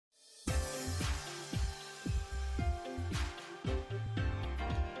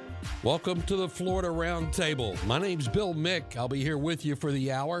Welcome to the Florida Roundtable. My name's Bill Mick. I'll be here with you for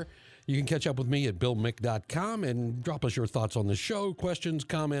the hour. You can catch up with me at billmick.com and drop us your thoughts on the show, questions,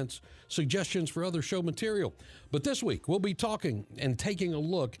 comments, suggestions for other show material. But this week, we'll be talking and taking a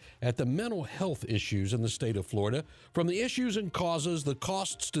look at the mental health issues in the state of Florida. From the issues and causes, the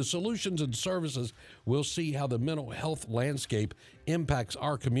costs to solutions and services, we'll see how the mental health landscape impacts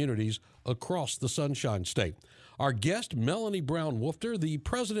our communities across the Sunshine State. Our guest, Melanie Brown-Wolfter, the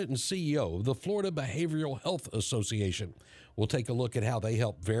president and CEO of the Florida Behavioral Health Association. We'll take a look at how they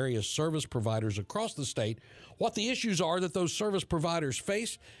help various service providers across the state, what the issues are that those service providers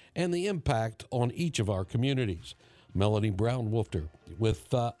face, and the impact on each of our communities. Melanie Brown-Wolfter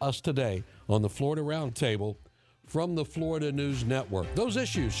with us today on the Florida Roundtable from the Florida News Network. Those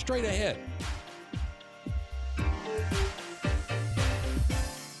issues straight ahead.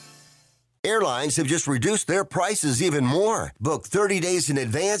 Airlines have just reduced their prices even more. Book 30 days in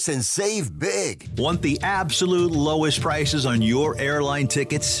advance and save big. Want the absolute lowest prices on your airline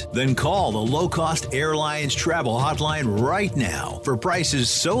tickets? Then call the Low Cost Airlines Travel Hotline right now for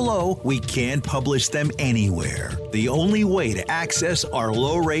prices so low we can't publish them anywhere. The only way to access our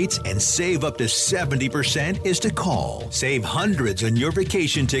low rates and save up to 70% is to call. Save hundreds on your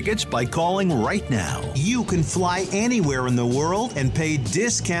vacation tickets by calling right now. You can fly anywhere in the world and pay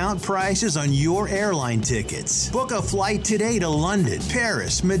discount prices on your airline tickets. Book a flight today to London,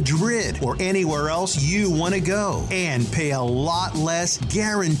 Paris, Madrid, or anywhere else you want to go and pay a lot less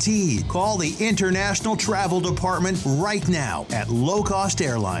guaranteed. Call the International Travel Department right now at Low Cost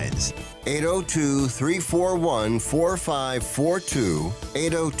Airlines. 802-341-4542.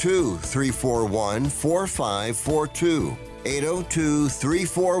 802-341-4542.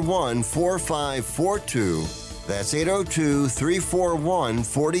 802-341-4542. That's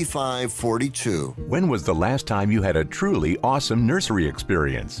 802-341-4542. When was the last time you had a truly awesome nursery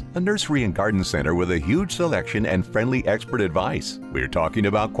experience? A nursery and garden center with a huge selection and friendly expert advice. We're talking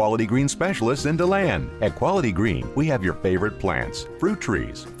about Quality Green specialists in DeLand. At Quality Green, we have your favorite plants, fruit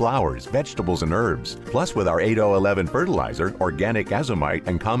trees, flowers, vegetables, and herbs. Plus, with our 8011 fertilizer, organic azomite,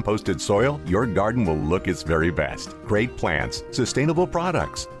 and composted soil, your garden will look its very best. Great plants, sustainable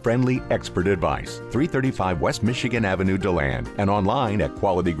products, friendly expert advice. 335 West Michigan Avenue, DeLand, and online at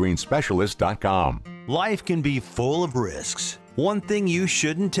qualitygreenspecialist.com. Life can be full of risks. One thing you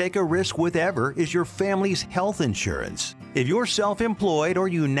shouldn't take a risk with ever is your family's health insurance. If you're self-employed or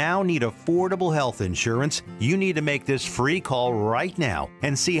you now need affordable health insurance, you need to make this free call right now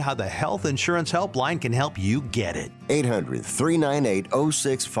and see how the Health Insurance Helpline can help you get it.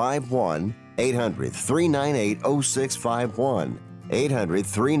 800-398-0651. 800-398-0651.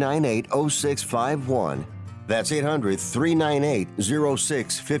 800-398-0651. That's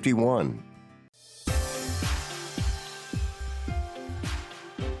 800-398-0651.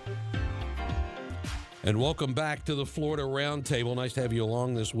 And welcome back to the Florida Roundtable. Nice to have you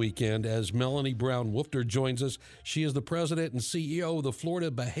along this weekend as Melanie Brown-Wolfter joins us. She is the president and CEO of the Florida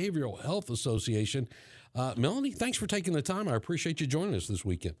Behavioral Health Association. Melanie, thanks for taking the time. I appreciate you joining us this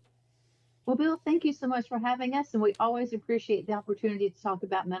weekend. Well, Bill, thank you so much for having us, and we always appreciate the opportunity to talk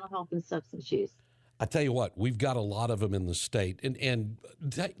about mental health and substance use. I tell you what, we've got a lot of them in the state. And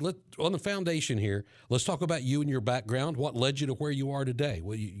on the foundation here, let's talk about you and your background. What led you to where you are today?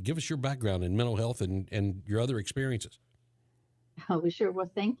 Well, give us your background in mental health and your other experiences. Oh, sure.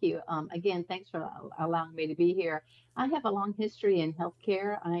 Well, thank you. Again, thanks for allowing me to be here. I have a long history in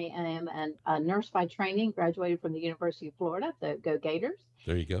healthcare. I am a nurse by training, graduated from the University of Florida, so go Gators.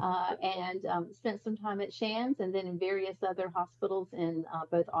 There you go. And spent some time at Shands and then in various other hospitals in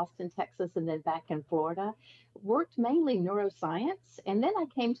both Austin, Texas, and then back in Florida. Worked mainly neuroscience. And then I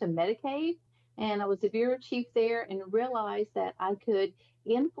came to Medicaid, and I was a bureau chief there and realized that I could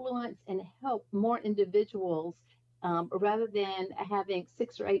influence and help more individuals rather than having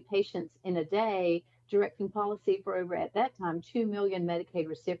 6 or 8 patients in a day, directing policy for over, at that time, 2 million Medicaid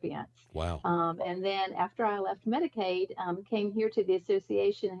recipients. Wow. And then after I left Medicaid, came here to the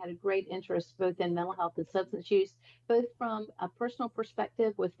association and had a great interest both in mental health and substance use, both from a personal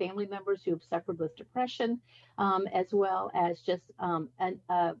perspective with family members who have suffered with depression, as well as just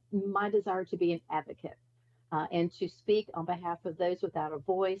my desire to be an advocate and to speak on behalf of those without a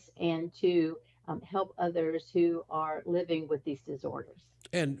voice and to help others who are living with these disorders.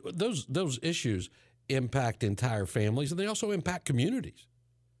 And those issues impact entire families, and they also impact communities.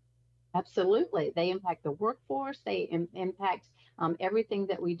 Absolutely. They impact the workforce. They impact everything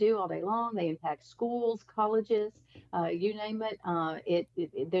that we do all day long. They impact schools, colleges, you name it.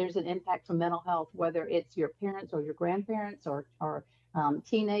 There's an impact from mental health, whether it's your parents or your grandparents or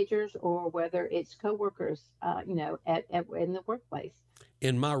teenagers or whether it's coworkers, in the workplace.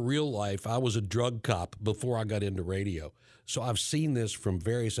 In my real life, I was a drug cop before I got into radio. So I've seen this from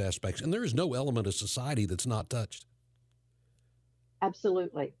various aspects, and there is no element of society that's not touched.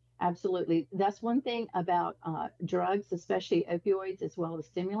 Absolutely. Absolutely. That's one thing about drugs, especially opioids as well as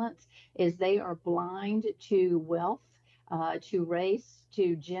stimulants, is they are blind to wealth, to race,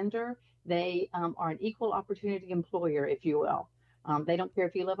 to gender. They are an equal opportunity employer, if you will. They don't care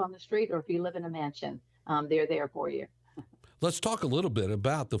if you live on the street or if you live in a mansion. They're there for you. Let's talk a little bit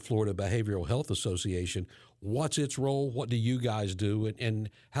about the Florida Behavioral Health Association. What's its role? What do you guys do? And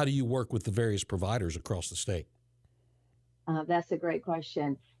how do you work with the various providers across the state? That's a great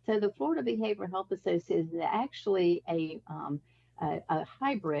question. So the Florida Behavioral Health Association is actually a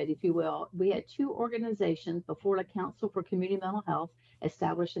hybrid, if you will. We had two organizations, the Florida Council for Community Mental Health,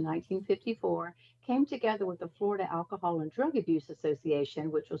 established in 1954, came together with the Florida Alcohol and Drug Abuse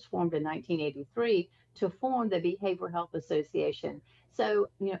Association, which was formed in 1983, to form the Behavioral Health Association. So,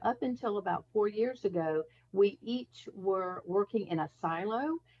 up until about 4 years ago, we each were working in a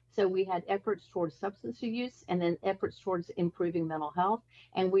silo. So we had efforts towards substance use and then efforts towards improving mental health.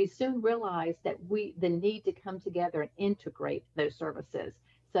 And we soon realized that the need to come together and integrate those services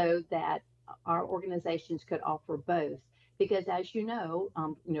so that our organizations could offer both. Because as you know,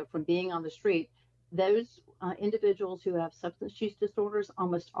 from being on the street, those individuals who have substance use disorders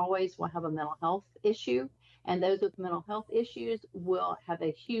almost always will have a mental health issue. And those with mental health issues will have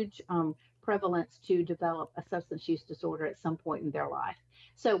a huge prevalence to develop a substance use disorder at some point in their life.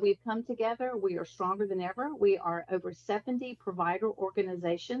 So we've come together. We are stronger than ever. We are over 70 provider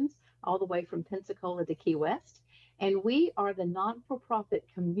organizations, all the way from Pensacola to Key West. And we are the non-for-profit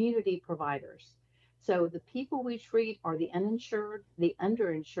community providers. So the people we treat are the uninsured, the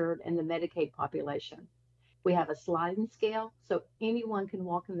underinsured, and the Medicaid population. We have a sliding scale, so anyone can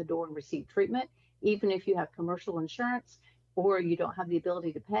walk in the door and receive treatment, even if you have commercial insurance or you don't have the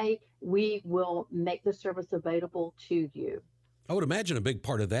ability to pay. We will make the service available to you. I would imagine a big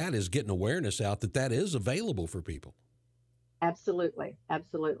part of that is getting awareness out that is available for people. Absolutely.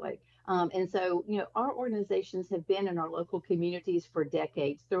 Absolutely. And so, our organizations have been in our local communities for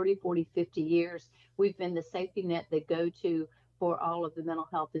decades, 30, 40, 50 years. We've been the safety net they go to for all of the mental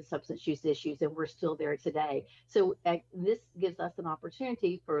health and substance use issues, and we're still there today. So this gives us an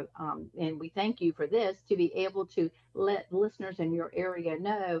opportunity for, and we thank you for this, to be able to let listeners in your area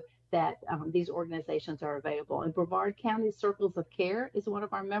know that these organizations are available. And Brevard County Circles of Care is one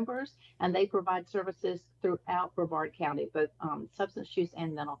of our members, and they provide services throughout Brevard County, both substance use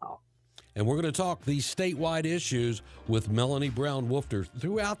and mental health. And we're going to talk these statewide issues with Melanie Brown-Wolfter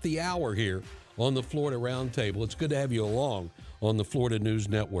throughout the hour here on the Florida Roundtable. It's good to have you along on the Florida News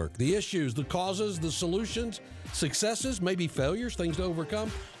Network. The issues, the causes, the solutions, successes, maybe failures, things to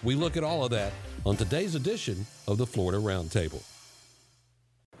overcome. We look at all of that on today's edition of the Florida Roundtable.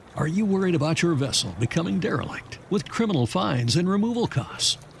 Are you worried about your vessel becoming derelict with criminal fines and removal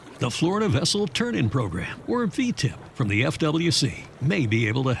costs? The Florida Vessel Turn-In Program, or VTIP, from the FWC may be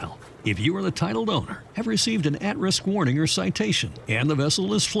able to help. If you are the titled owner, have received an at-risk warning or citation, and the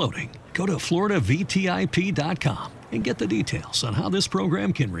vessel is floating, go to floridavtip.com and get the details on how this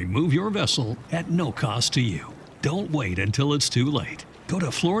program can remove your vessel at no cost to you. Don't wait until it's too late. Go to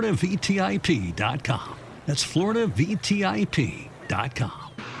floridavtip.com. That's floridavtip.com.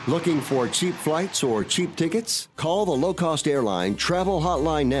 Looking for cheap flights or cheap tickets? Call the low-cost airline travel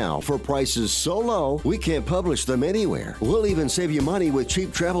hotline now for prices so low we can't publish them anywhere. We'll even save you money with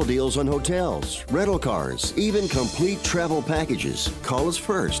cheap travel deals on hotels, rental cars, even complete travel packages. Call us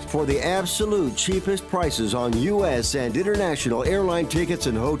first for the absolute cheapest prices on U.S. and international airline tickets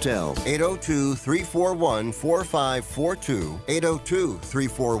and hotels. 802-341-4542.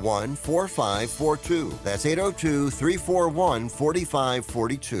 802-341-4542. That's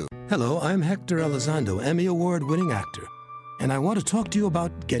 802-341-4542. Hello, I'm Hector Elizondo, Emmy Award-winning actor, and I want to talk to you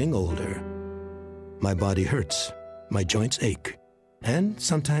about getting older. My body hurts, my joints ache, and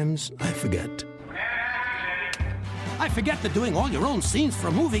sometimes I forget. I forget that doing all your own scenes for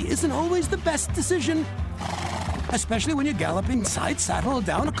a movie isn't always the best decision. Especially when you're galloping side saddle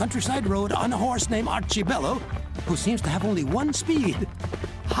down a countryside road on a horse named Archibello, who seems to have only one speed,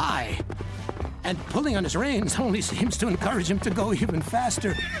 high. And pulling on his reins only seems to encourage him to go even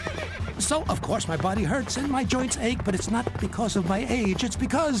faster. So, of course, my body hurts and my joints ache, but it's not because of my age. It's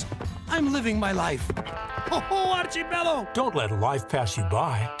because I'm living my life. Oh, Archibello! Don't let life pass you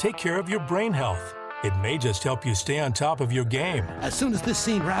by. Take care of your brain health. It may just help you stay on top of your game. As soon as this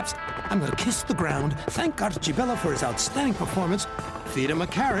scene wraps, I'm going to kiss the ground, thank Archibello for his outstanding performance, feed him a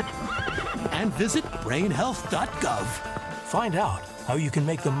carrot, and visit brainhealth.gov. Find out how you can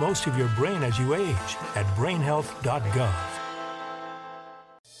make the most of your brain as you age at brainhealth.gov.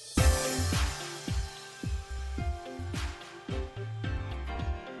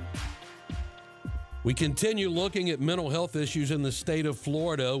 We continue looking at mental health issues in the state of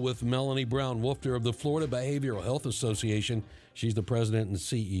Florida with Melanie Brown-Wolfter of the Florida Behavioral Health Association. She's the president and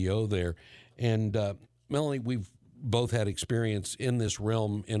CEO there. And Melanie, we've both had experience in this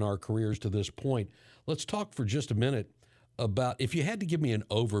realm in our careers to this point. Let's talk for just a minute about, if you had to give me an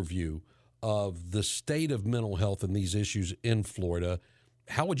overview of the state of mental health and these issues in Florida,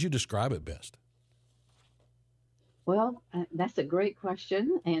 how would you describe it best? Well, that's a great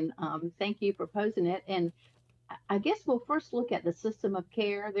question, and thank you for posing it. And I guess we'll first look at the system of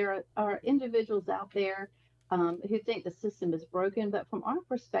care. There are individuals out there who think the system is broken, but from our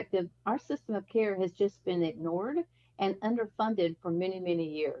perspective, our system of care has just been ignored and underfunded for many, many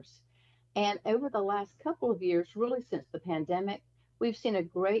years. And over the last couple of years, really since the pandemic, we've seen a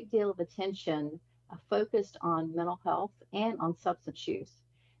great deal of attention focused on mental health and on substance use.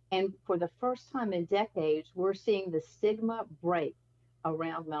 And for the first time in decades, we're seeing the stigma break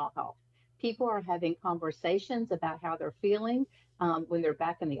around mental health. People are having conversations about how they're feeling when they're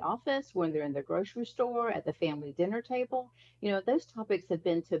back in the office, when they're in the grocery store, at the family dinner table. You know, those topics have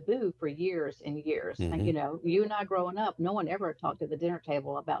been taboo for years and years. Mm-hmm. And, you know, you and I growing up, no one ever talked at the dinner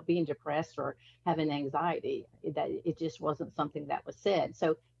table about being depressed or having anxiety. That it just wasn't something that was said.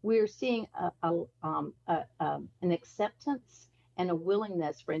 So we're seeing an acceptance and a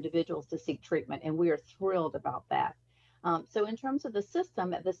willingness for individuals to seek treatment, and we are thrilled about that. So in terms of the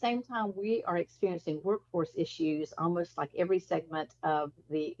system, at the same time, we are experiencing workforce issues almost like every segment of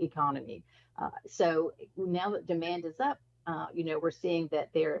the economy. So now that demand is up, you know, we're seeing that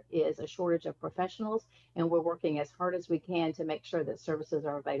there is a shortage of professionals, and we're working as hard as we can to make sure that services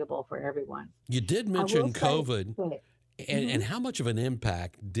are available for everyone. You did mention COVID. And, Mm-hmm. and how much of an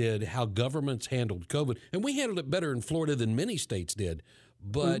impact did how governments handled COVID? And we handled it better in Florida than many states did.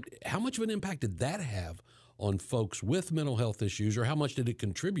 But how much of an impact did that have on folks with mental health issues, or how much did it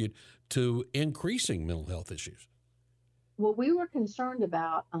contribute to increasing mental health issues? Well, we were concerned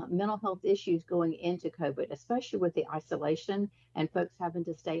about mental health issues going into COVID, especially with the isolation and folks having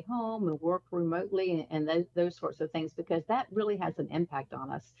to stay home and work remotely and those sorts of things, because that really has an impact on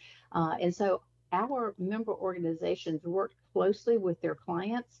us. And so our member organizations work closely with their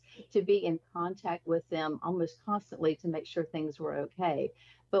clients to be in contact with them almost constantly to make sure things were okay.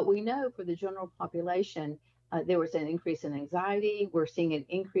 But we know for the general population, there was an increase in anxiety. We're seeing an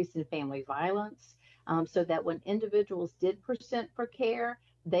increase in family violence, so that when individuals did present for care,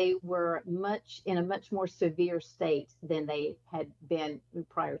 they were in a much more severe state than they had been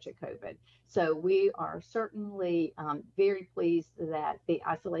prior to COVID. So we are certainly very pleased that the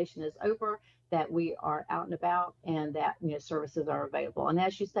isolation is over, that we are out and about, and that, you know, services are available. And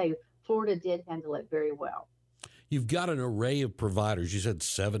as you say, Florida did handle it very well. You've got an array of providers. You said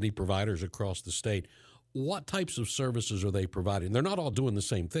 70 providers across the state. What types of services are they providing? They're not all doing the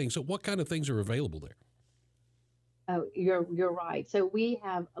same thing. So what kind of things are available there? Oh, you're right. So we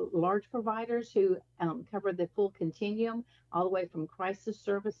have large providers who cover the full continuum, all the way from crisis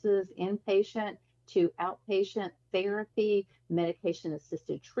services, inpatient to outpatient therapy,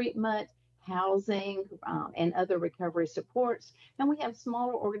 medication-assisted treatment, housing, and other recovery supports. And we have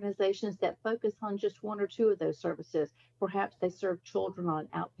smaller organizations that focus on just one or two of those services. Perhaps they serve children on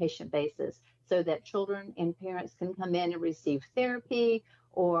an outpatient basis so that children and parents can come in and receive therapy,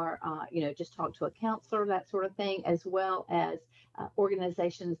 or you know, just talk to a counselor, that sort of thing, as well as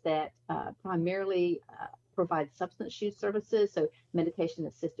organizations that primarily provide substance use services, so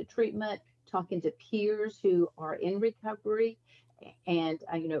medication-assisted treatment, talking to peers who are in recovery, and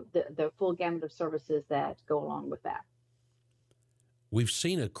you know, the full gamut of services that go along with that. We've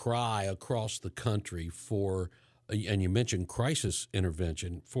seen a cry across the country for, and you mentioned crisis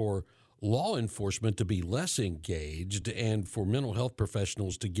intervention, for law enforcement to be less engaged and for mental health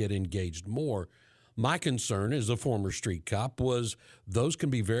professionals to get engaged more. My concern as a former street cop was those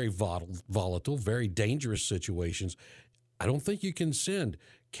can be very volatile, very dangerous situations. I don't think you can send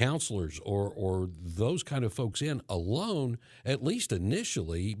counselors or those kind of folks in alone, at least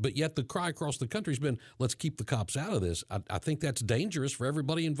initially, but yet the cry across the country has been, let's keep the cops out of this. I think that's dangerous for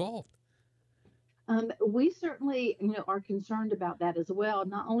everybody involved. We certainly, you know, are concerned about that as well,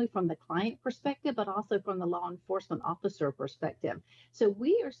 not only from the client perspective, but also from the law enforcement officer perspective. So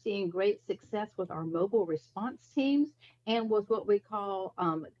we are seeing great success with our mobile response teams and with what we call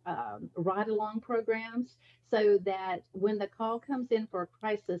ride-along programs, so that when the call comes in for a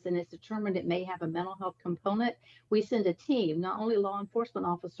crisis and it's determined it may have a mental health component, we send a team, not only law enforcement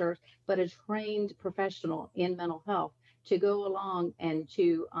officers, but a trained professional in mental health, to go along and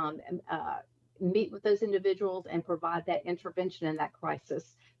to meet with those individuals and provide that intervention and that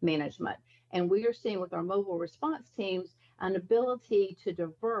crisis management. And we are seeing with our mobile response teams an ability to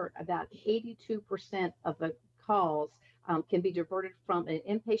divert about 82% of the calls can be diverted from an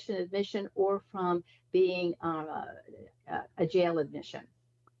inpatient admission or from being a jail admission,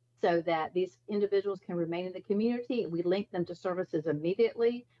 so that these individuals can remain in the community. We link them to services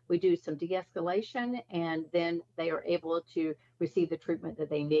immediately. We do some de-escalation, and then they are able to receive the treatment that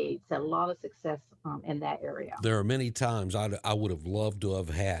they need. So a lot of success in that area. There are many times I would have loved to have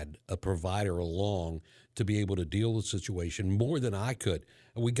had a provider along to be able to deal with the situation more than I could.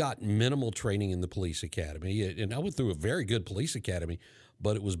 We got minimal training in the police academy, and I went through a very good police academy,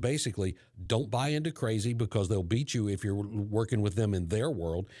 but it was basically don't buy into crazy because they'll beat you if you're working with them in their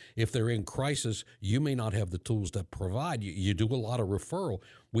world. If they're in crisis, you may not have the tools to provide. You do a lot of referral.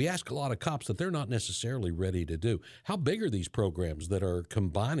 We ask a lot of cops that they're not necessarily ready to do. How big are these programs that are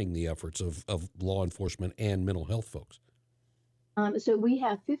combining the efforts of law enforcement and mental health folks? So we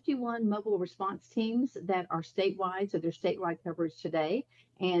have 51 mobile response teams that are statewide, so there's statewide coverage today,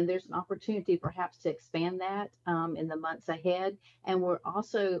 and there's an opportunity perhaps to expand that in the months ahead. And we're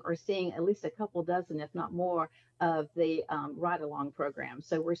also are seeing at least a couple dozen, if not more, of the ride-along program.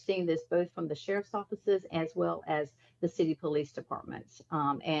 So we're seeing this both from the sheriff's offices as well as the city police departments.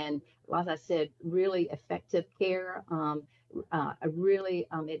 And as I said, really effective care.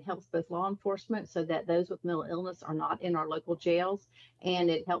 It helps both law enforcement so that those with mental illness are not in our local jails, and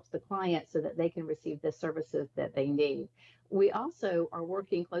it helps the client so that they can receive the services that they need. We also are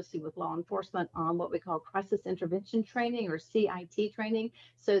working closely with law enforcement on what we call crisis intervention training, or CIT training,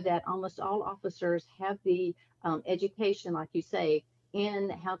 so that almost all officers have the education, like you say, in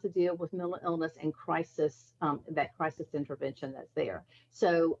how to deal with mental illness and crisis, that crisis intervention that's there.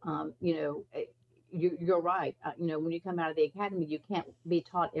 So, you're right. When you come out of the academy, you can't be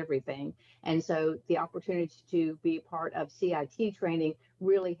taught everything. And so the opportunity to be part of CIT training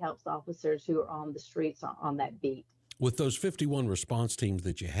really helps officers who are on the streets on that beat. With those 51 response teams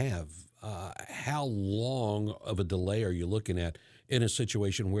that you have, how long of a delay are you looking at in a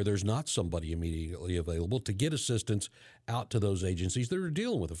situation where there's not somebody immediately available to get assistance out to those agencies that are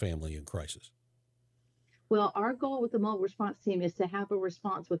dealing with a family in crisis? Well, our goal with the mobile response team is to have a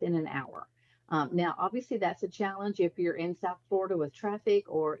response within an hour. Now, obviously, that's a challenge if you're in South Florida with traffic,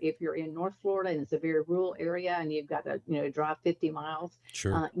 or if you're in North Florida and it's a very rural area and you've got to drive 50 miles.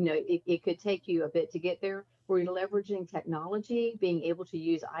 Sure. It could take you a bit to get there. We're leveraging technology, being able to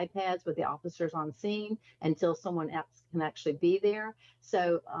use iPads with the officers on scene until someone else can actually be there.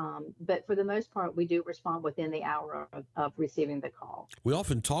 So, but for the most part, we do respond within the hour of receiving the call. We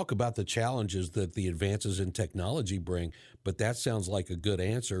often talk about the challenges that the advances in technology bring, but that sounds like a good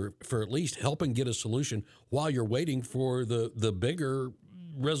answer for at least helping get a solution while you're waiting for the bigger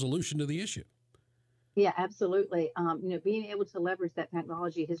resolution to the issue. Yeah, absolutely. Being able to leverage that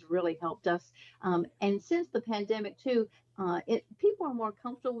technology has really helped us. And since the pandemic too, people are more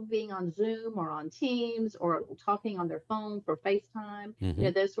comfortable being on Zoom or on Teams or talking on their phone for FaceTime,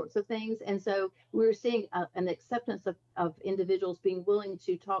 those sorts of things. And so we're seeing an acceptance of individuals being willing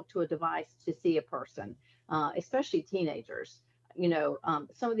to talk to a device to see a person, especially teenagers.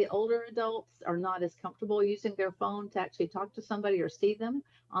 Some of the older adults are not as comfortable using their phone to actually talk to somebody or see them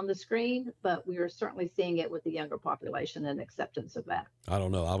on the screen, but we are certainly seeing it with the younger population and acceptance of that. I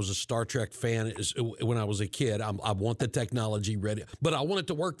don't know. I was a Star Trek fan when I was a kid. I want the technology ready, but I want it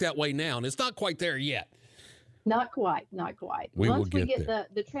to work that way now, and it's not quite there yet. Not quite. Once we get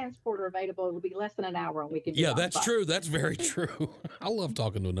the transporter available, it'll be less than an hour, and we can. Yeah, that's true. That's very true. I love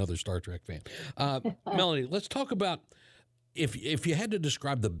talking to another Star Trek fan. Melanie, let's talk about. If you had to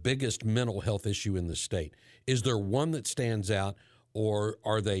describe the biggest mental health issue in the state, is there one that stands out, or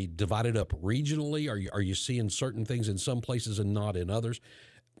are they divided up regionally? Are you seeing certain things in some places and not in others?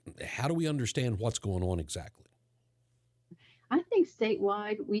 How do we understand what's going on exactly? I think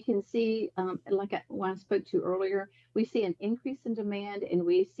statewide, we can see, when I spoke to earlier, we see an increase in demand and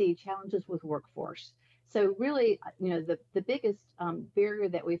we see challenges with workforce. So really, the biggest barrier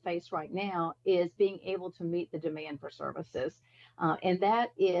that we face right now is being able to meet the demand for services. And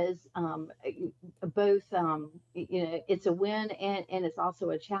that is both, it's a win and it's also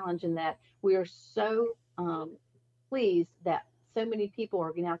a challenge in that we are so pleased that so many people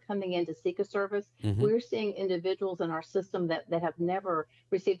are now coming in to seek a service. Mm-hmm. We're seeing individuals in our system that have never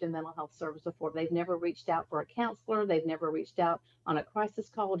received a mental health service before. They've never reached out for a counselor. They've never reached out on a crisis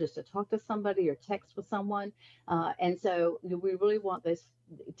call just to talk to somebody or text with someone. And so we really want this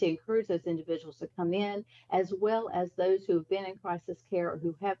to encourage those individuals to come in, as well as those who have been in crisis care or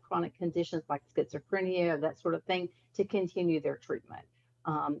who have chronic conditions like schizophrenia or that sort of thing, to continue their treatment.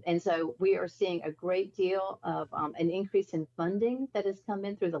 And so we are seeing a great deal of an increase in funding that has come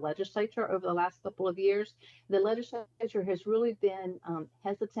in through the legislature over the last couple of years. The legislature has really been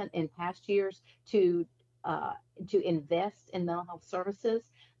hesitant in past years to invest in mental health services.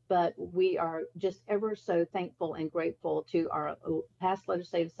 But we are just ever so thankful and grateful to our past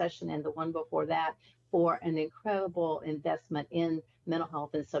legislative session and the one before that for an incredible investment in mental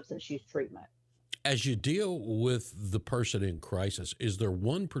health and substance use treatment. As you deal with the person in crisis, is there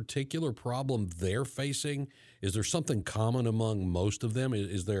one particular problem they're facing? Is there something common among most of them?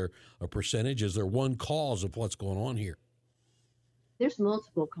 Is there a percentage? Is there one cause of what's going on here? There's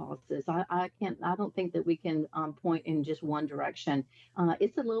multiple causes. I don't think that we can point in just one direction.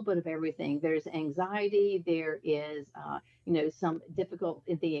 It's a little bit of everything. There's anxiety. There is, some difficult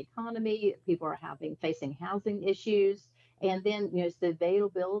in the economy. People are facing housing issues. And then, it's the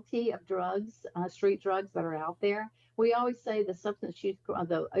availability of drugs, street drugs that are out there. We always say the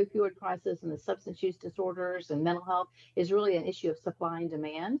the opioid crisis and the substance use disorders and mental health is really an issue of supply and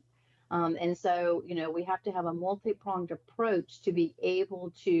demand. And so, we have to have a multi-pronged approach to be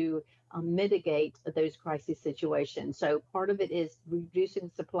able to mitigate those crisis situations. So part of it is reducing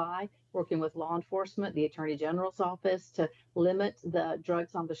supply, working with law enforcement, the Attorney General's office to limit the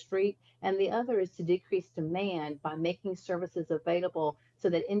drugs on the street. And the other is to decrease demand by making services available so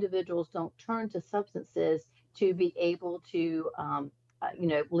that individuals don't turn to substances to be able to,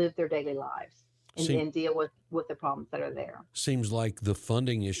 live their daily lives. And deal with the problems that are there. Seems like the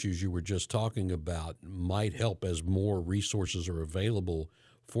funding issues you were just talking about might help as more resources are available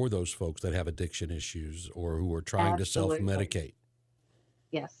for those folks that have addiction issues or who are trying to self-medicate.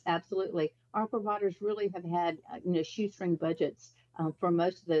 Yes, absolutely. Our providers really have had shoestring budgets for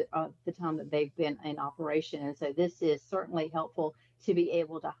most of the time that they've been in operation. And so this is certainly helpful to be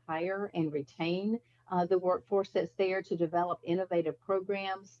able to hire and retain the workforce that's there, to develop innovative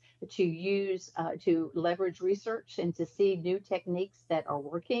programs, to use, to leverage research and to see new techniques that are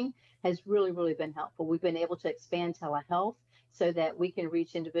working has really, really been helpful. We've been able to expand telehealth so that we can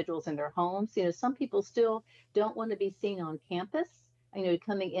reach individuals in their homes. Some people still don't want to be seen on campus,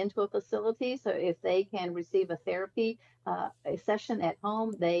 coming into a facility. So if they can receive a therapy a session at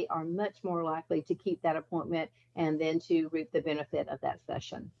home, they are much more likely to keep that appointment and then to reap the benefit of that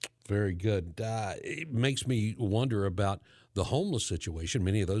session. Very good. It makes me wonder about the homeless situation.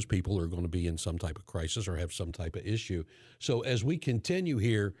 Many of those people are going to be in some type of crisis or have some type of issue. So as we continue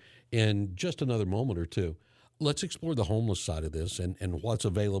here in just another moment or two, let's explore the homeless side of this and what's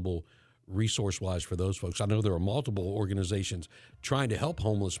available resource-wise for those folks. I know there are multiple organizations trying to help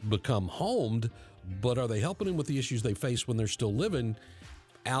homeless become homed, but are they helping them with the issues they face when they're still living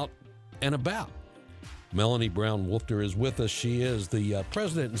out and about? Melanie Brown-Wolfner is with us. She is the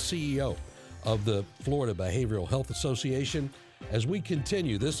president and CEO of the Florida Behavioral Health Association. As we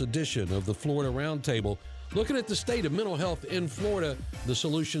continue this edition of the Florida Roundtable, looking at the state of mental health in Florida, the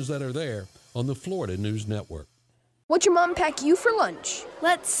solutions that are there on the Florida News Network. What'd your mom pack you for lunch?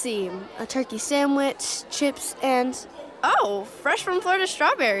 Let's see, a turkey sandwich, chips, and... Oh, fresh from Florida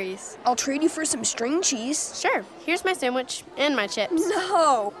strawberries. I'll trade you for some string cheese. Sure. Here's my sandwich and my chips.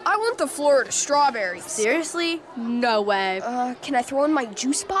 No, I want the Florida strawberries. Seriously? No way. Can I throw in my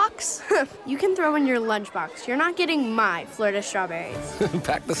juice box? You can throw in your lunchbox. You're not getting my Florida strawberries.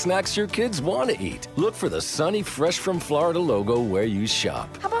 Pack the snacks your kids want to eat. Look for the sunny, fresh from Florida logo where you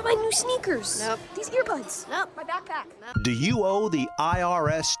shop. How about my new sneakers? Nope. These earbuds? Nope. My backpack? Nope. Do you owe the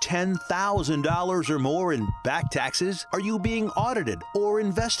IRS $10,000 or more in back taxes? Are you being audited or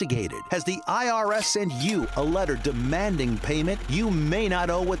investigated? Has the IRS sent you a letter demanding payment? You may not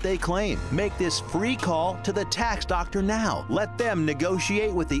owe what they claim. Make this free call to the tax doctor now. Let them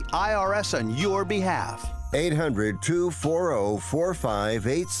negotiate with the IRS on your behalf.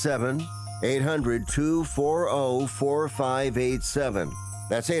 800-240-4587. 800-240-4587.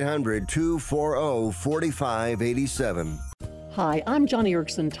 That's 800-240-4587. Hi, I'm Johnny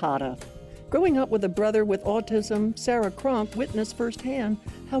Erickson Tata. Growing up with a brother with autism, Sarah Cronk witnessed firsthand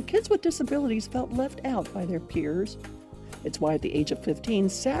how kids with disabilities felt left out by their peers. It's why at the age of 15,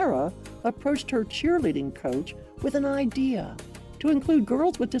 Sarah approached her cheerleading coach with an idea to include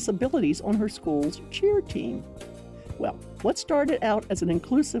girls with disabilities on her school's cheer team. Well, what started out as an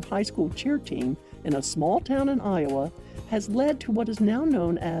inclusive high school cheer team in a small town in Iowa has led to what is now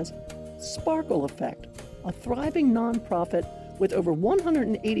known as Sparkle Effect, a thriving nonprofit with over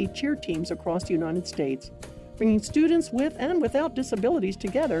 180 cheer teams across the United States, bringing students with and without disabilities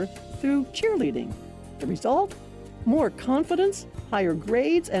together through cheerleading. The result? More confidence, higher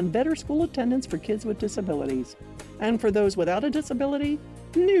grades, and better school attendance for kids with disabilities. And for those without a disability,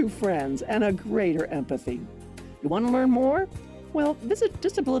 new friends and a greater empathy. You want to learn more? Well, visit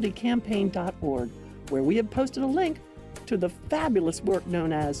disabilitycampaign.org, where we have posted a link to the fabulous work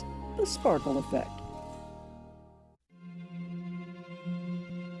known as the Sparkle Effect.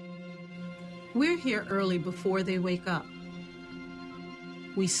 We're here early before they wake up.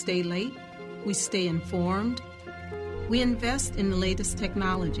 We stay late, we stay informed, we invest in the latest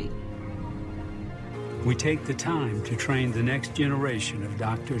technology. We take the time to train the next generation of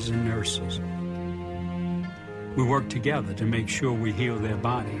doctors and nurses. We work together to make sure we heal their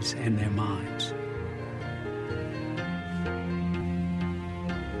bodies and their minds.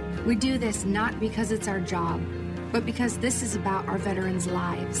 We do this not because it's our job, but because this is about our veterans'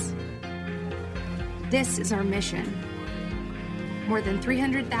 lives. This is our mission. More than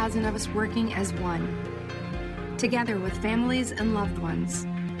 300,000 of us working as one, together with families and loved ones.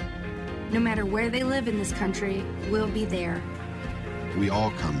 No matter where they live in this country, we'll be there. We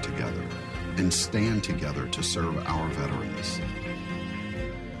all come together and stand together to serve our veterans.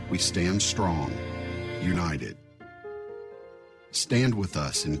 We stand strong, united. Stand with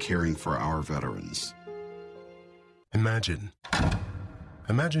us in caring for our veterans. Imagine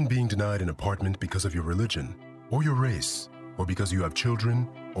being denied an apartment because of your religion, or your race, or because you have children,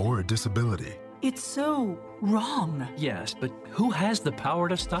 or a disability. It's so wrong. Yes, but who has the power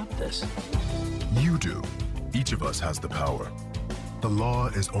to stop this? You do. Each of us has the power. The law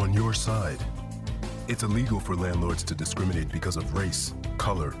is on your side. It's illegal for landlords to discriminate because of race,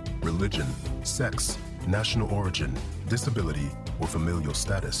 color, religion, sex, national origin, disability, or familial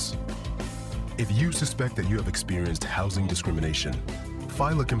status. If you suspect that you have experienced housing discrimination,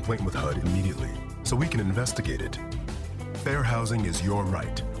 file a complaint with HUD immediately so we can investigate it. Fair housing is your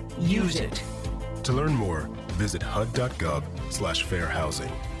right. Use it. To learn more, visit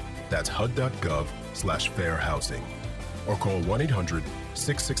hud.gov/fairhousing. That's hud.gov/fairhousing. Or call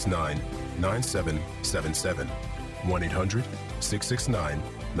 1-800-669-9777.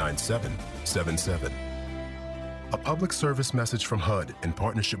 1-800-669-9777. A public service message from HUD in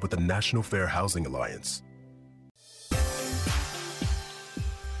partnership with the National Fair Housing Alliance.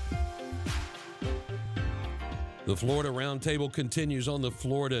 The Florida Roundtable continues on the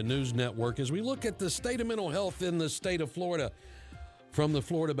Florida News Network as we look at the state of mental health in the state of Florida. From the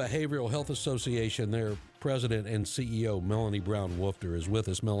Florida Behavioral Health Association, their president and CEO, Melanie Brown-Wolfter, is with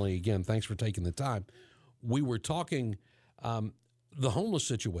us. Melanie, again, thanks for taking the time. We were talking the homeless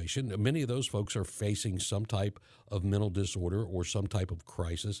situation. Many of those folks are facing some type of mental disorder or some type of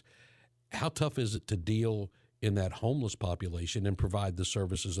crisis. How tough is it to deal in that homeless population and provide the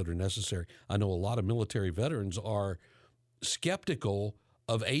services that are necessary? I know a lot of military veterans are skeptical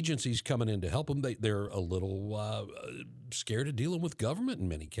of agencies coming in to help them. They're a little scared of dealing with government in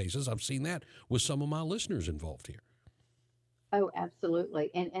many cases. I've seen that with some of my listeners involved here. Oh, absolutely.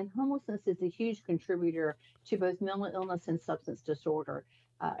 And homelessness is a huge contributor to both mental illness and substance disorder.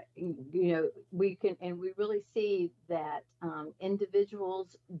 We really see that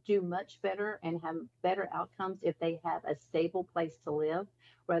individuals do much better and have better outcomes if they have a stable place to live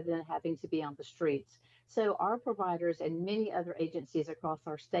rather than having to be on the streets. So our providers and many other agencies across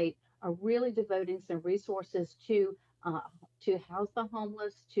our state are really devoting some resources to house the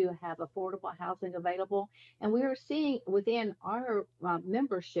homeless, to have affordable housing available. And we are seeing within our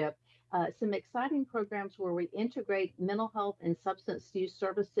membership some exciting programs where we integrate mental health and substance use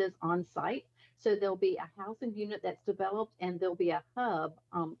services on site. So there'll be a housing unit that's developed and there'll be a hub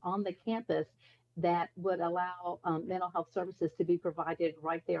on the campus that would allow mental health services to be provided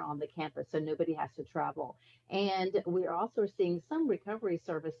right there on the campus so nobody has to travel. And we're also seeing some recovery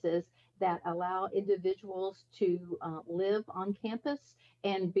services that allow individuals to live on campus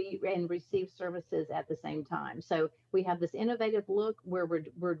and receive services at the same time. So we have this innovative look where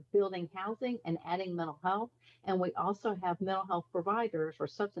we're building housing and adding mental health. And we also have mental health providers or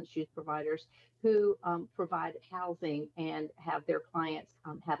substance use providers who provide housing and have their clients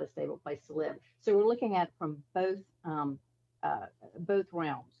have a stable place to live. So we're looking at it from both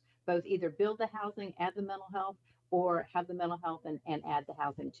realms, both either build the housing, add the mental health, or have the mental health and add the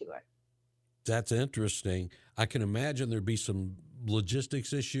housing to it. That's interesting. I can imagine there'd be some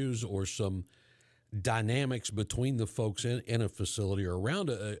logistics issues or some dynamics between the folks in a facility or around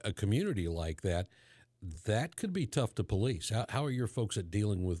a community like that. That could be tough to police. How are your folks at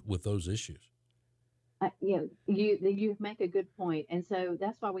dealing with those issues? You make a good point, and so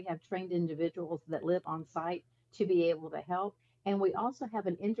that's why we have trained individuals that live on site to be able to help. And we also have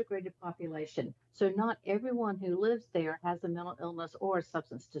an integrated population. So not everyone who lives there has a mental illness or a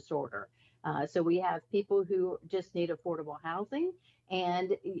substance disorder. So we have people who just need affordable housing,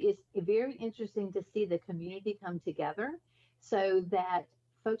 and it's very interesting to see the community come together so that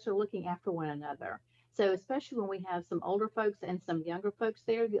folks are looking after one another. So especially when we have some older folks and some younger folks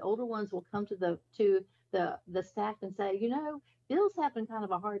there, the older ones will come to the staff and say, Bill's having kind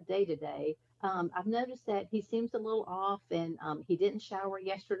of a hard day today. I've noticed that he seems a little off, and he didn't shower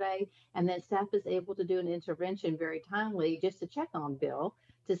yesterday. And then staff is able to do an intervention very timely just to check on Bill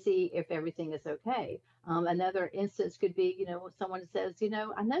to see if everything is okay. Another instance could be, someone says,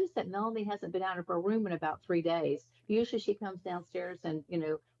 I noticed that Melanie hasn't been out of her room in about 3 days. Usually she comes downstairs and,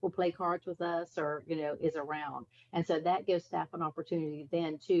 will play cards with us or, is around. And so that gives staff an opportunity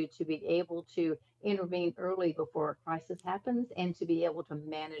then to be able to intervene early before a crisis happens and to be able to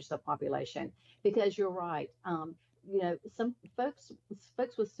manage the population. Because you're right, some folks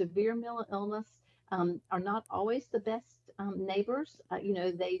with severe mental illness are not always the best neighbors.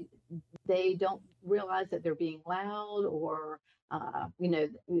 They don't realize that they're being loud or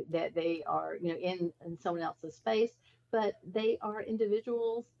that they are in someone else's space, but they are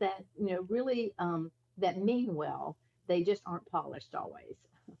individuals that really that mean well. They just aren't polished always.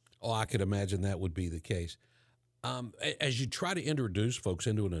 Oh, I could imagine that would be the case. As you try to introduce folks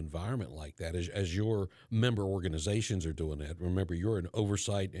into an environment like that, as your member organizations are doing that, remember you're an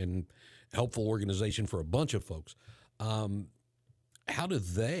oversight and helpful organization for a bunch of folks. How do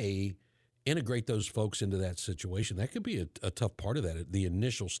they integrate those folks into that situation? That could be a tough part of that at the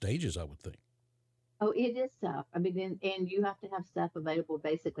initial stages, I would think. Oh, it is tough. I mean, and you have to have stuff available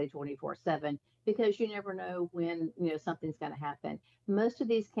basically 24/7 because you never know when, something's going to happen. Most of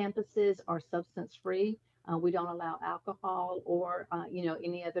these campuses are substance free. We don't allow alcohol or,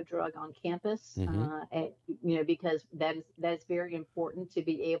 any other drug on campus, because that's very important to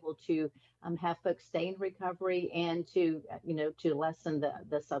be able to have folks stay in recovery and to lessen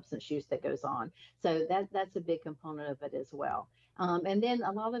the substance use that goes on. So that's a big component of it as well. And then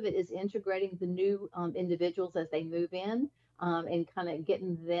a lot of it is integrating the new individuals as they move in and kind of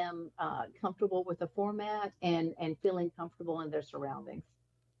getting them comfortable with the format and feeling comfortable in their surroundings.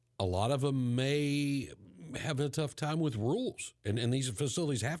 A lot of them may have a tough time with rules, and these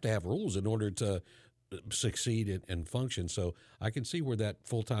facilities have to have rules in order to succeed and function. So I can see where that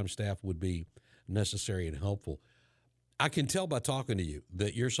full-time staff would be necessary and helpful. I can tell by talking to you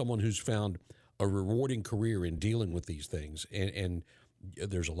that you're someone who's found a rewarding career in dealing with these things, and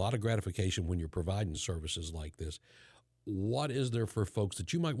there's a lot of gratification when you're providing services like this. What is there for folks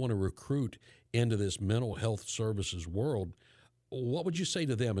that you might want to recruit into this mental health services world? What would you say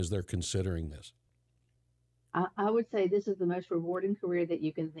to them as they're considering this? I would say this is the most rewarding career that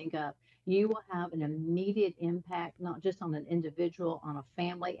you can think of. You will have an immediate impact, not just on an individual, on a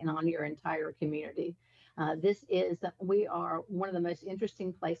family, and on your entire community. We are one of the most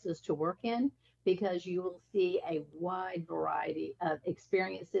interesting places to work in because you will see a wide variety of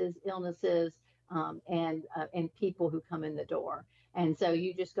experiences, illnesses, and people who come in the door. And so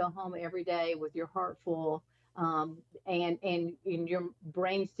you just go home every day with your heart full and your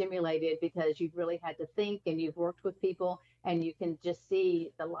brain stimulated because you've really had to think and you've worked with people and you can just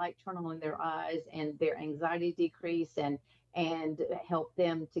see the light turn on in their eyes and their anxiety decrease and help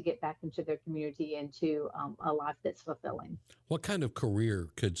them to get back into their community and to a life that's fulfilling. What kind of career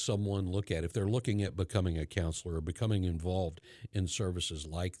could someone look at if they're looking at becoming a counselor or becoming involved in services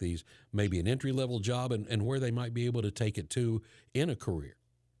like these, maybe an entry-level job and where they might be able to take it to in a career?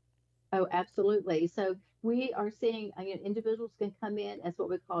 Oh, absolutely. So we are seeing individuals can come in as what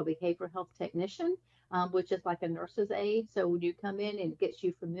we call a behavioral health technician, which is like a nurse's aide. So when you come in and it gets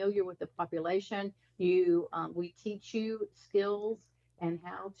you familiar with the population, we teach you skills and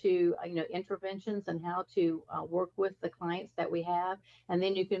how to, interventions and how to work with the clients that we have. And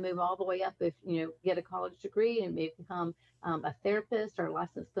then you can move all the way up if, get a college degree and become a therapist or a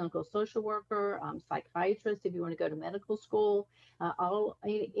licensed clinical social worker, psychiatrist if you want to go to medical school, on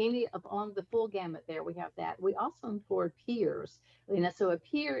the full gamut there, we have that. We also employ peers. So a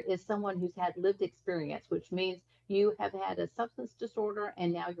peer is someone who's had lived experience, which means you have had a substance disorder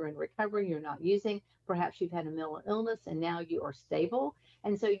and now you're in recovery, you're not using. Perhaps you've had a mental illness and now you are stable.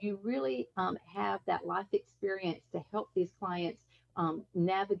 And so you really have that life experience to help these clients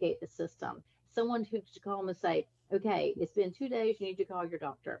navigate the system. Someone who could call them and say, okay, it's been 2 days, you need to call your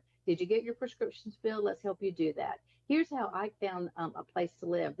doctor. Did you get your prescriptions filled? Let's help you do that. here's how I found a place to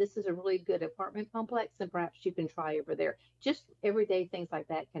live. This is a really good apartment complex, and perhaps you can try over there. Just everyday things like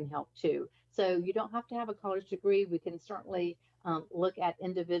that can help too. So you don't have to have a college degree. We can certainly look at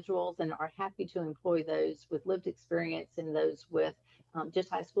individuals and are happy to employ those with lived experience and those with just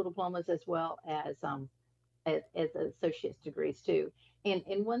high school diplomas, as well as associate's degrees too.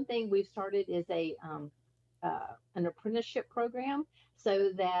 And one thing we've started is an apprenticeship program,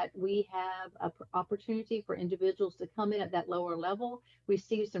 so that we have an opportunity for individuals to come in at that lower level,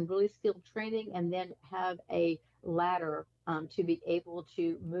 receive some really skilled training, and then have a ladder to be able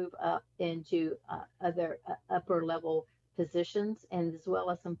to move up into other upper level positions, and as well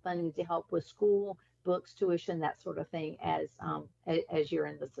as some funding to help with school, books, tuition, that sort of thing as you're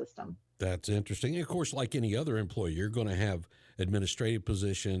in the system. That's interesting. And of course, like any other employee, you're going to have administrative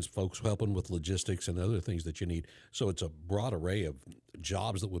positions, folks helping with logistics and other things that you need. So it's a broad array of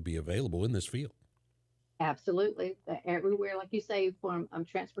jobs that would be available in this field. Absolutely. Everywhere, like you say, from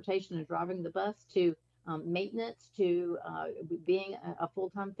transportation and driving the bus to maintenance to being a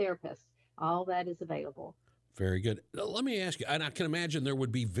full-time therapist, all that is available. Very good. Let me ask you, and I can imagine there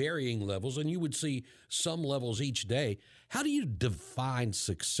would be varying levels, and you would see some levels each day. How do you define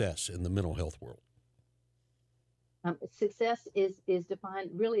success in the mental health world? Success is defined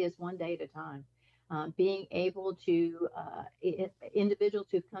really as one day at a time. Being able to, individuals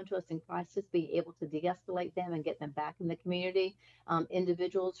who've come to us in crisis, be able to de-escalate them and get them back in the community.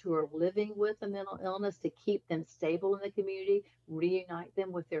 Individuals who are living with a mental illness, to keep them stable in the community, reunite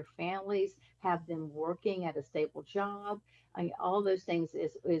them with their families, have them working at a stable job. All those things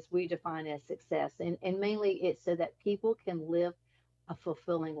is we define as success. And mainly it's so that people can live a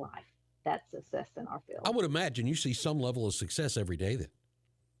fulfilling life. That's success in our field. I would imagine you see some level of success every day then.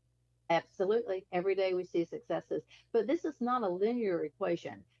 Absolutely. Every day we see successes. But this is not a linear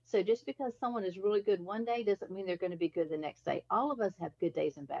equation. So just because someone is really good one day doesn't mean they're going to be good the next day. All of us have good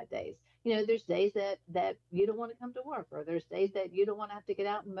days and bad days. You know, there's days that you don't want to come to work, or there's days that you don't want to have to get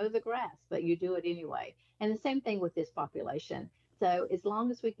out and mow the grass, but you do it anyway. And the same thing with this population. So as long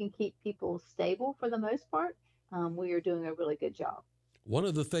as we can keep people stable for the most part, we are doing a really good job. One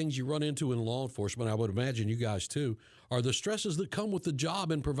of the things you run into in law enforcement, I would imagine you guys too, are the stresses that come with the job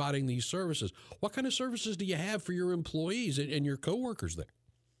in providing these services. What kind of services do you have for your employees and your coworkers there?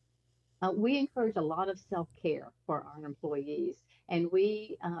 We encourage a lot of self-care for our employees, and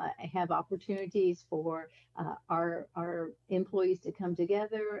we have opportunities for our employees to come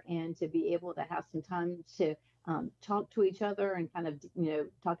together and to be able to have some time to talk to each other and kind of,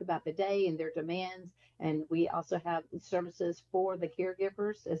 talk about the day and their demands. And we also have services for the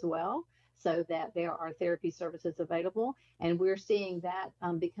caregivers as well, so that there are therapy services available. And we're seeing that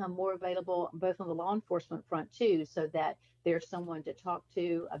become more available both on the law enforcement front too, so that there's someone to talk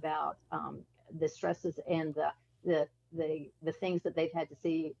to about the stresses and the things that they've had to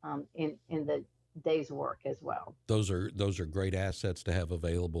see in the day's work as well. Those are great assets to have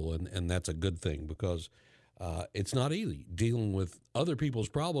available, and that's a good thing, because it's not easy dealing with other people's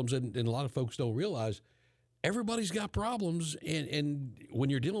problems, and a lot of folks don't realize everybody's got problems, and when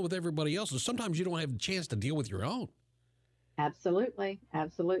you're dealing with everybody else's, sometimes you don't have a chance to deal with your own. Absolutely.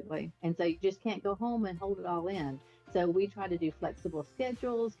 And so you just can't go home and hold it all in. So we try to do flexible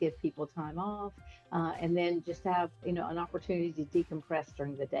schedules, give people time off, and then just have, an opportunity to decompress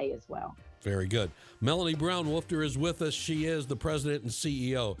during the day as well. Very good. Melanie Brown-Wolfter is with us. She is the president and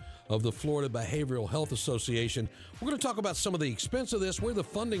CEO of the Florida Behavioral Health Association. We're going to talk about some of the expense of this, where the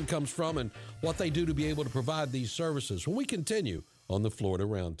funding comes from, and what they do to be able to provide these services when we continue on the Florida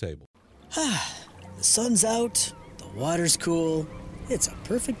Roundtable. The sun's out, the water's cool. It's a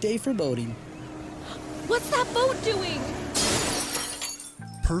perfect day for boating. What's that boat doing?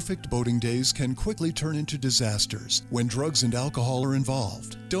 Perfect boating days can quickly turn into disasters when drugs and alcohol are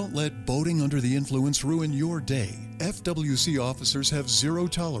involved. Don't let boating under the influence ruin your day. FWC officers have zero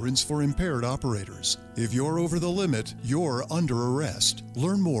tolerance for impaired operators. If you're over the limit, you're under arrest.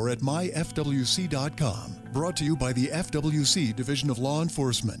 Learn more at myfwc.com. Brought to you by the FWC Division of Law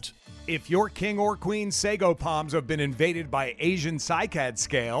Enforcement. If your king or queen sago palms have been invaded by Asian cycad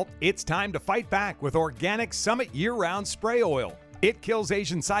scale, it's time to fight back with organic Summit year-round spray oil. It kills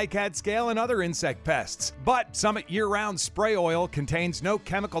Asian cycad scale and other insect pests. But Summit year-round spray oil contains no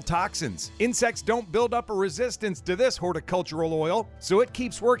chemical toxins. Insects don't build up a resistance to this horticultural oil, so it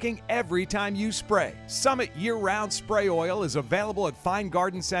keeps working every time you spray. Summit year-round spray oil is available at fine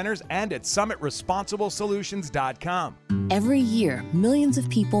garden centers and at summitresponsiblesolutions.com. Every year, millions of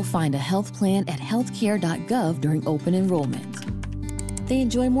people find a health plan at healthcare.gov during open enrollment. They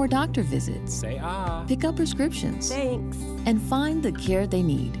enjoy more doctor visits, pick up prescriptions, thanks, and find the care they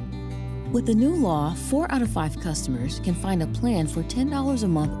need. With the new law, 4 out of 5 customers can find a plan for $10 a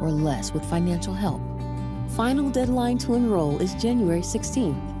month or less with financial help. Final deadline to enroll is January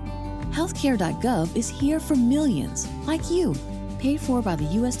 16th. Healthcare.gov is here for millions like you, paid for by the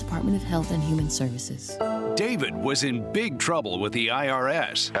U.S. Department of Health and Human Services. David was in big trouble with the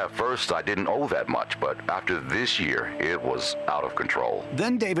IRS. At first, I didn't owe that much, but after this year, it was out of control.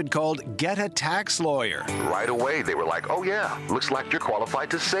 Then David called Get a Tax Lawyer. Right away, they were like, oh yeah, looks like you're qualified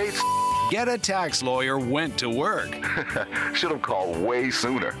to save. Get a Tax Lawyer went to work. Should have called way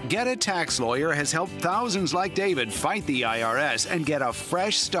sooner. Get a Tax Lawyer has helped thousands like David fight the IRS and get a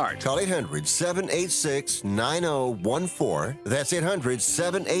fresh start. Call 800-786-9014. That's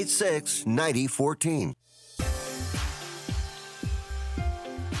 800-786-9014.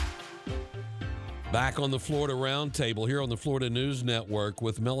 Back on the Florida Roundtable here on the Florida News Network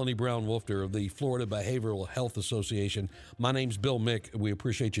with Melanie Brown-Wolfter of the Florida Behavioral Health Association. My name's Bill Mick. We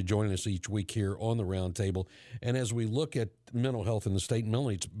appreciate you joining us each week here on the Roundtable. And as we look at mental health in the state,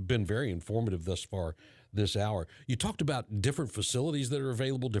 Melanie, it's been very informative thus far this hour. You talked about different facilities that are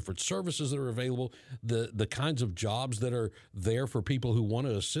available, different services that are available, the kinds of jobs that are there for people who want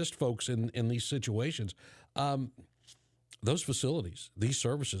to assist folks in these situations. Those facilities, these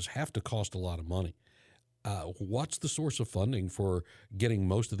services have to cost a lot of money. What's the source of funding for getting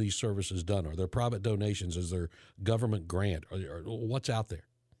most of these services done? Are there private donations? Is there government grant? Or what's out there?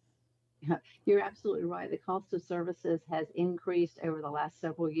 You're absolutely right. The cost of services has increased over the last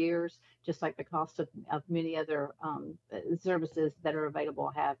several years, just like the cost of many other services that are available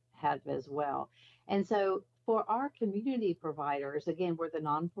have as well. And so for our community providers, again, we're the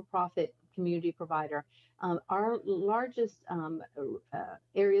non-for-profit community provider. Our largest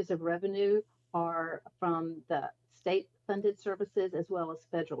areas of revenue are from the state-funded services as well as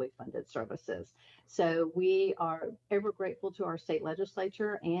federally funded services. So we are ever grateful to our state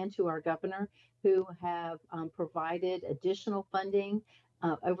legislature and to our governor who have provided additional funding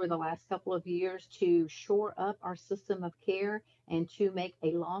over the last couple of years to shore up our system of care and to make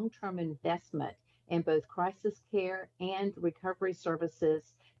a long-term investment in both crisis care and recovery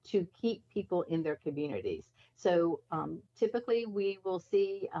services to keep people in their communities. So typically we will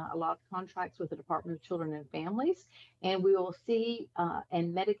see a lot of contracts with the Department of Children and Families, and we will see,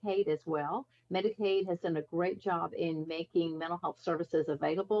 and Medicaid as well. Medicaid has done a great job in making mental health services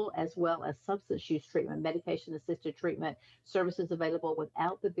available, as well as substance use treatment, medication-assisted treatment services available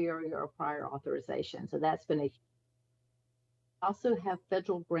without the barrier of prior authorization. So that's been a also have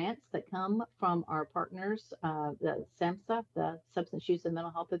federal grants that come from our partners, the SAMHSA, the Substance Use and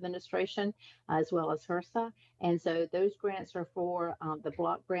Mental Health Administration, as well as HRSA. And so those grants are for the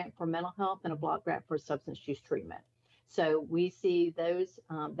block grant for mental health and a block grant for substance use treatment. So we see those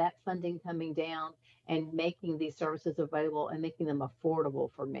that funding coming down and making these services available and making them affordable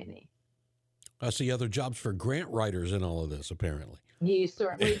for many. I see other jobs for grant writers in all of this, apparently. You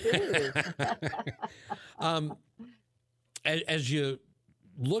certainly do. As you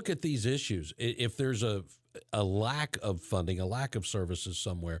look at these issues, if there's a lack of funding, a lack of services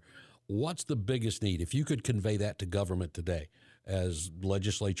somewhere, what's the biggest need? If you could convey that to government today, as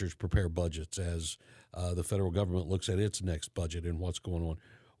legislatures prepare budgets, as the federal government looks at its next budget and what's going on,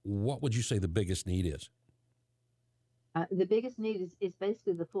 what would you say the biggest need is? The biggest need is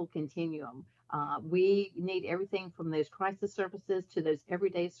basically the full continuum. We need everything from those crisis services to those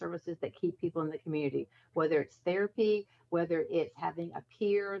everyday services that keep people in the community, whether it's therapy, whether it's having a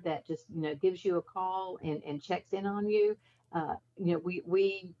peer that just, gives you a call and checks in on you.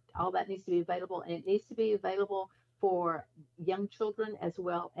 We all that needs to be available, and it needs to be available for young children as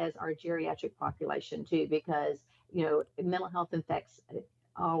well as our geriatric population too, because, mental health affects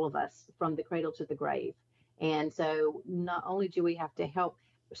all of us from the cradle to the grave. And so not only do we have to help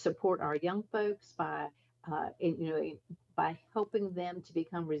support our young folks by helping them to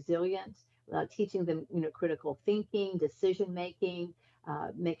become resilient, teaching them, critical thinking, decision making,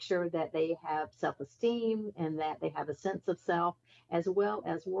 make sure that they have self-esteem and that they have a sense of self, as well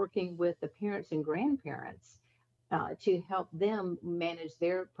as working with the parents and grandparents to help them manage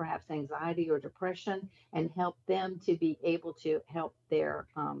their perhaps anxiety or depression and help them to be able to help their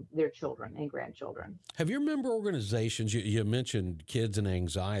children and grandchildren. Have your member organizations, you mentioned kids and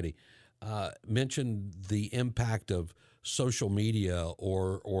anxiety, mentioned the impact of social media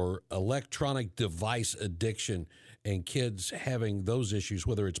or electronic device addiction and kids having those issues,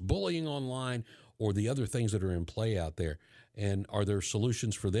 whether it's bullying online or the other things that are in play out there? And are there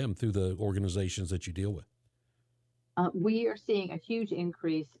solutions for them through the organizations that you deal with? We are seeing a huge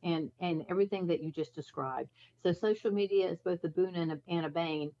increase in everything that you just described. So social media is both a boon and a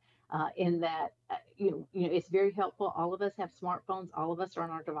bane. in that it's very helpful. All of us have smartphones. All of us are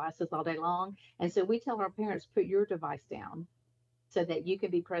on our devices all day long. And so we tell our parents, put your device down so that you can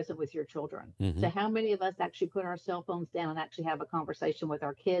be present with your children. Mm-hmm. So how many of us actually put our cell phones down and actually have a conversation with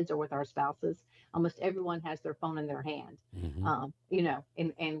our kids or with our spouses? Almost everyone has their phone in their hand, mm-hmm.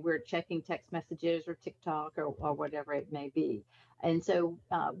 And we're checking text messages or TikTok or whatever it may be. And so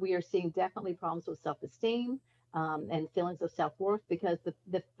we are seeing definitely problems with self-esteem and feelings of self-worth, because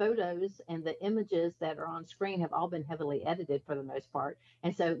the photos and the images that are on screen have all been heavily edited for the most part.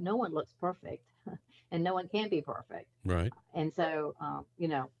 And so no one looks perfect and no one can be perfect. Right. And so,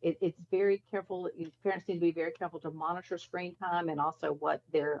 it's very careful. Parents need to be very careful to monitor screen time and also what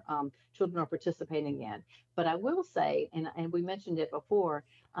their children are participating in. But I will say, and we mentioned it before,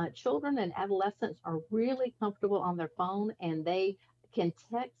 children and adolescents are really comfortable on their phone, and they can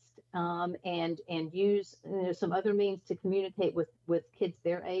text and use some other means to communicate with kids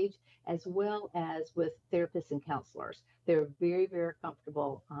their age, as well as with therapists and counselors. They're very, very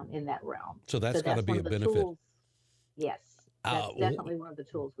comfortable in that realm. So that's got to be a benefit. Tools. Yes, that's definitely one of the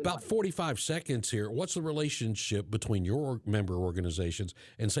tools. About 45 seconds here. What's the relationship between your member organizations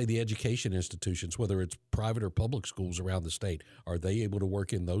and, say, the education institutions, whether it's private or public schools around the state? Are they able to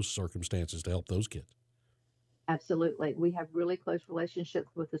work in those circumstances to help those kids? Absolutely. We have really close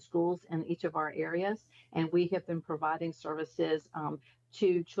relationships with the schools in each of our areas, and we have been providing services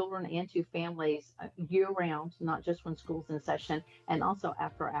to children and to families year-round, not just when school's in session, and also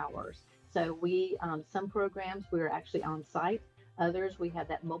after hours. So we, some programs, we're actually on site. Others, we have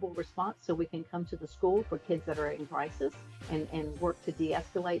that mobile response, so we can come to the school for kids that are in crisis and work to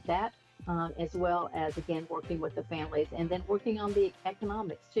de-escalate that, as well as, again, working with the families, and then working on the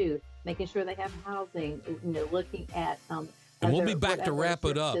economics too, making sure they have housing, looking at and we'll be back to wrap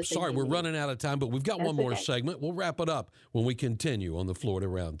it up. Sorry, we're running out of time, but we've got one more segment. We'll wrap it up when we continue on the Florida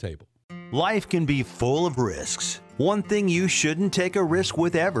Roundtable. Life can be full of risks. One thing you shouldn't take a risk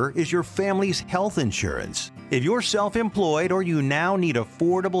with ever is your family's health insurance. If you're self-employed or you now need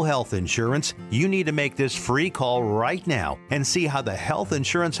affordable health insurance, you need to make this free call right now and see how the Health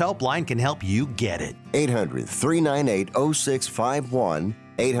Insurance Helpline can help you get it. 800-398-0651.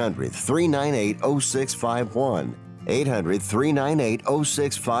 800-398-0651.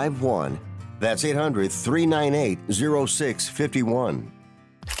 800-398-0651. That's 800-398-0651.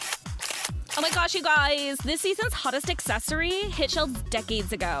 Oh my gosh, you guys! This season's hottest accessory hit shelves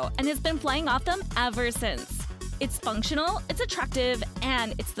decades ago and has been flying off them ever since. It's functional, it's attractive,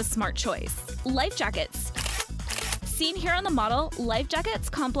 and it's the smart choice. Life jackets. Seen here on the model, life jackets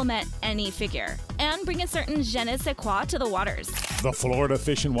complement any figure and bring a certain je ne sais quoi to the waters. The Florida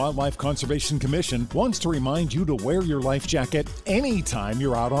Fish and Wildlife Conservation Commission wants to remind you to wear your life jacket anytime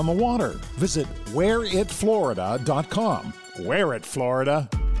you're out on the water. Visit wearitflorida.com. Wear it, Florida.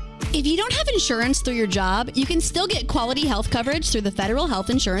 If you don't have insurance through your job, you can still get quality health coverage through the Federal Health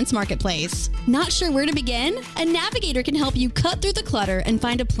Insurance Marketplace. Not sure where to begin? A navigator can help you cut through the clutter and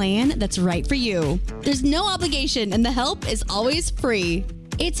find a plan that's right for you. There's no obligation and the help is always free.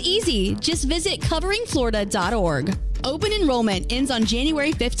 It's easy. Just visit coveringflorida.org. Open enrollment ends on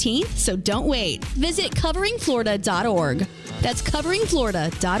January 15th, so don't wait. Visit coveringflorida.org. That's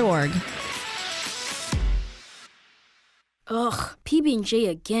coveringflorida.org. Ugh, PB&J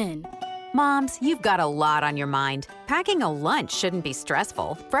again. Moms, you've got a lot on your mind. Packing a lunch shouldn't be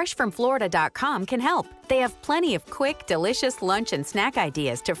stressful. FreshFromFlorida.com can help. They have plenty of quick, delicious lunch and snack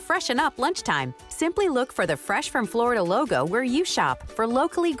ideas to freshen up lunchtime. Simply look for the Fresh from Florida logo where you shop for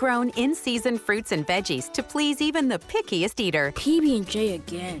locally grown in-season fruits and veggies to please even the pickiest eater. PB&J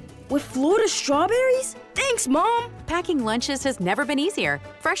again. With Florida strawberries? Thanks, Mom! Packing lunches has never been easier.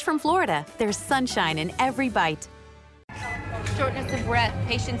 Fresh from Florida, there's sunshine in every bite. Shortness of breath,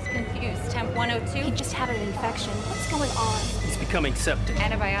 patient's confused, temp 102. He just had an infection. What's going on? He's becoming septic.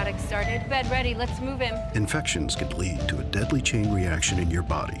 Antibiotics started. Bed ready, let's move him. Infections can lead to a deadly chain reaction in your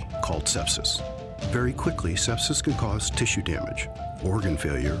body called sepsis. Very quickly, sepsis can cause tissue damage, organ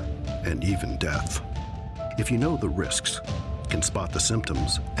failure, and even death. If you know the risks, can spot the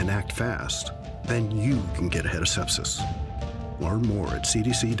symptoms, and act fast, then you can get ahead of sepsis. Learn more at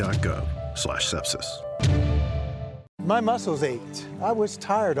cdc.gov/sepsis. My muscles ached. I was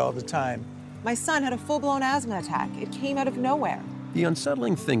tired all the time. My son had a full-blown asthma attack. It came out of nowhere. The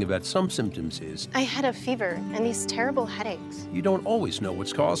unsettling thing about some symptoms is I had a fever and these terrible headaches. you don't always know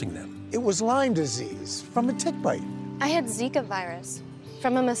what's causing them. It was Lyme disease from a tick bite. I had Zika virus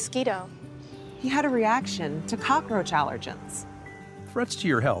from a mosquito. He had a reaction to cockroach allergens. Threats to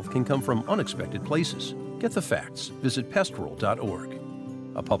your health can come from unexpected places. Get the facts. Visit pestrol.org.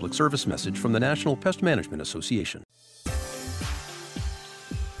 A public service message from the National Pest Management Association.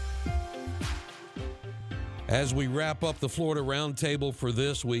 As we wrap up the Florida Roundtable for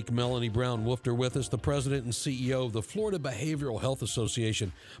this week, Melanie Brown-Woofter with us, the president and CEO of the Florida Behavioral Health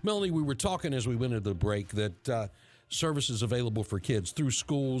Association. Melanie, we were talking as we went into the break that services available for kids through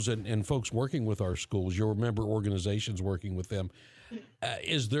schools and folks working with our schools, your member organizations working with them.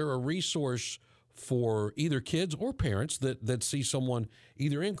 Is there a resource for either kids or parents that see someone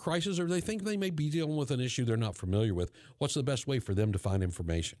either in crisis or they think they may be dealing with an issue they're not familiar with? What's the best way for them to find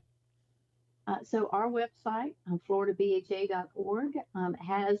information? So our website, floridabha.org,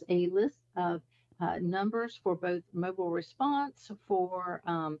 has a list of numbers for both mobile response, for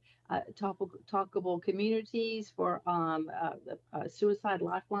talkable communities, for suicide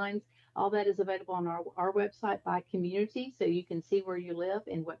lifelines. All that is available on our website by community, so you can see where you live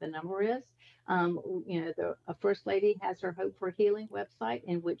and what the number is. The First Lady has her Hope for Healing website,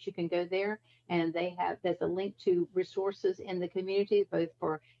 in which you can go there, and there's a link to resources in the community, both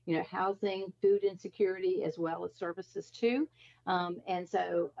for housing, food insecurity, as well as services too. And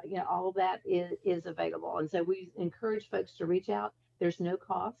so all of that is available. And so we encourage folks to reach out. There's no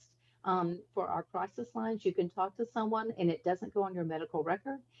cost. For our crisis lines, you can talk to someone and it doesn't go on your medical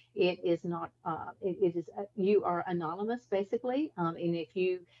record. It is not, you are anonymous basically. And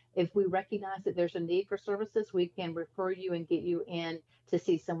if we recognize that there's a need for services, we can refer you and get you in to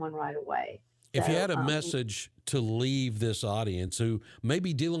see someone right away. If you had a message to leave this audience who may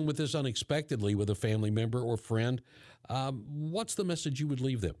be dealing with this unexpectedly with a family member or friend, what's the message you would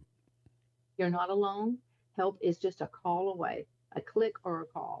leave them? You're not alone. Help is just a call away, a click or a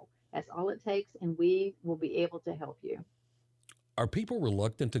call. That's all it takes, and we will be able to help you. Are people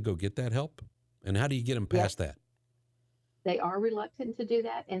reluctant to go get that help? And how do you get them past that? They are reluctant to do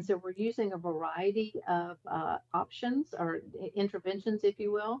that, and so we're using a variety of options or interventions, if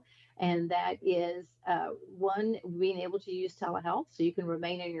you will, and that is one, being able to use telehealth so you can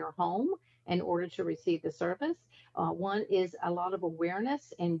remain in your home in order to receive the service. One is a lot of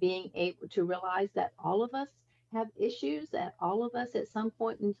awareness and being able to realize that all of us have issues, that all of us at some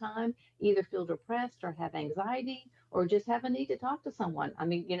point in time either feel depressed or have anxiety or just have a need to talk to someone. I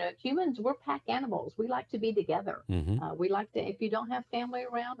mean, humans, we're pack animals. We like to be together. Mm-hmm. We like to, if you don't have family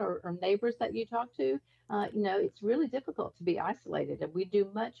around or neighbors that you talk to, it's really difficult to be isolated. And we do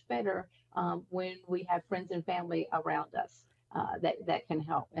much better when we have friends and family around us that can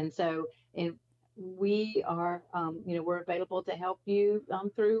help. And so we are, we're available to help you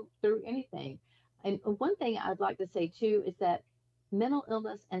through anything. And one thing I'd like to say, too, is that mental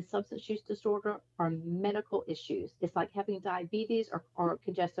illness and substance use disorder are medical issues. It's like having diabetes or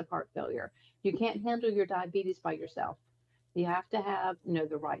congestive heart failure. You can't handle your diabetes by yourself. You have to have,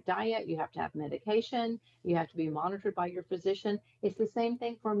 the right diet. You have to have medication. You have to be monitored by your physician. It's the same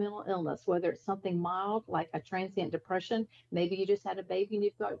thing for mental illness, whether it's something mild like a transient depression. Maybe you just had a baby and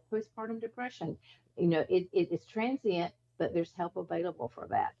you've got postpartum depression. It's transient, but there's help available for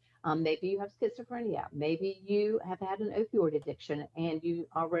that. Maybe you have schizophrenia. Maybe you have had an opioid addiction and you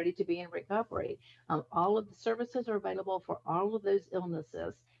are ready to be in recovery. All of the services are available for all of those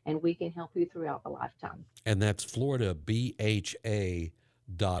illnesses, and we can help you throughout the lifetime. And that's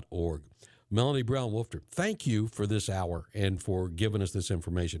floridabha.org. Melanie Brown-Woofter, thank you for this hour and for giving us this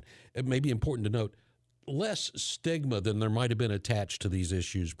information. It may be important to note, less stigma than there might have been attached to these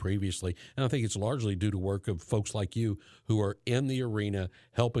issues previously. And I think it's largely due to work of folks like you who are in the arena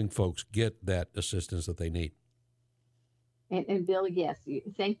helping folks get that assistance that they need. And Bill, yes,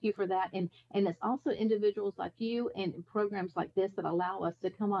 thank you for that. And it's also individuals like you and programs like this that allow us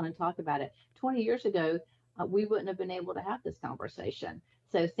to come on and talk about it. 20 years ago, we wouldn't have been able to have this conversation.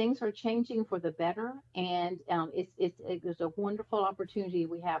 So things are changing for the better, and it's a wonderful opportunity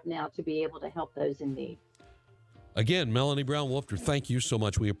we have now to be able to help those in need. Again, Melanie Brown-Woofter, thank you so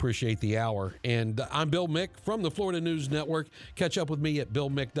much. We appreciate the hour. And I'm Bill Mick from the Florida News Network. Catch up with me at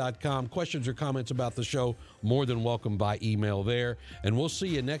billmick.com. Questions or comments about the show, more than welcome by email there. And we'll see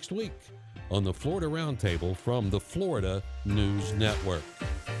you next week on the Florida Roundtable from the Florida News Network.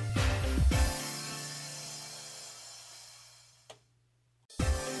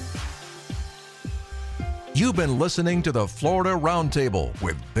 You've been listening to the Florida Roundtable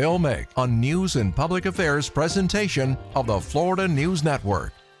with Bill Mick, a news and public affairs presentation of the Florida News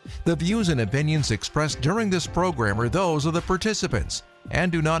Network. The views and opinions expressed during this program are those of the participants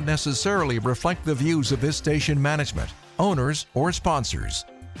and do not necessarily reflect the views of this station management, owners, or sponsors.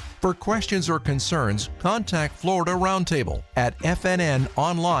 For questions or concerns, contact Florida Roundtable at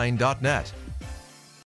fnnonline.net.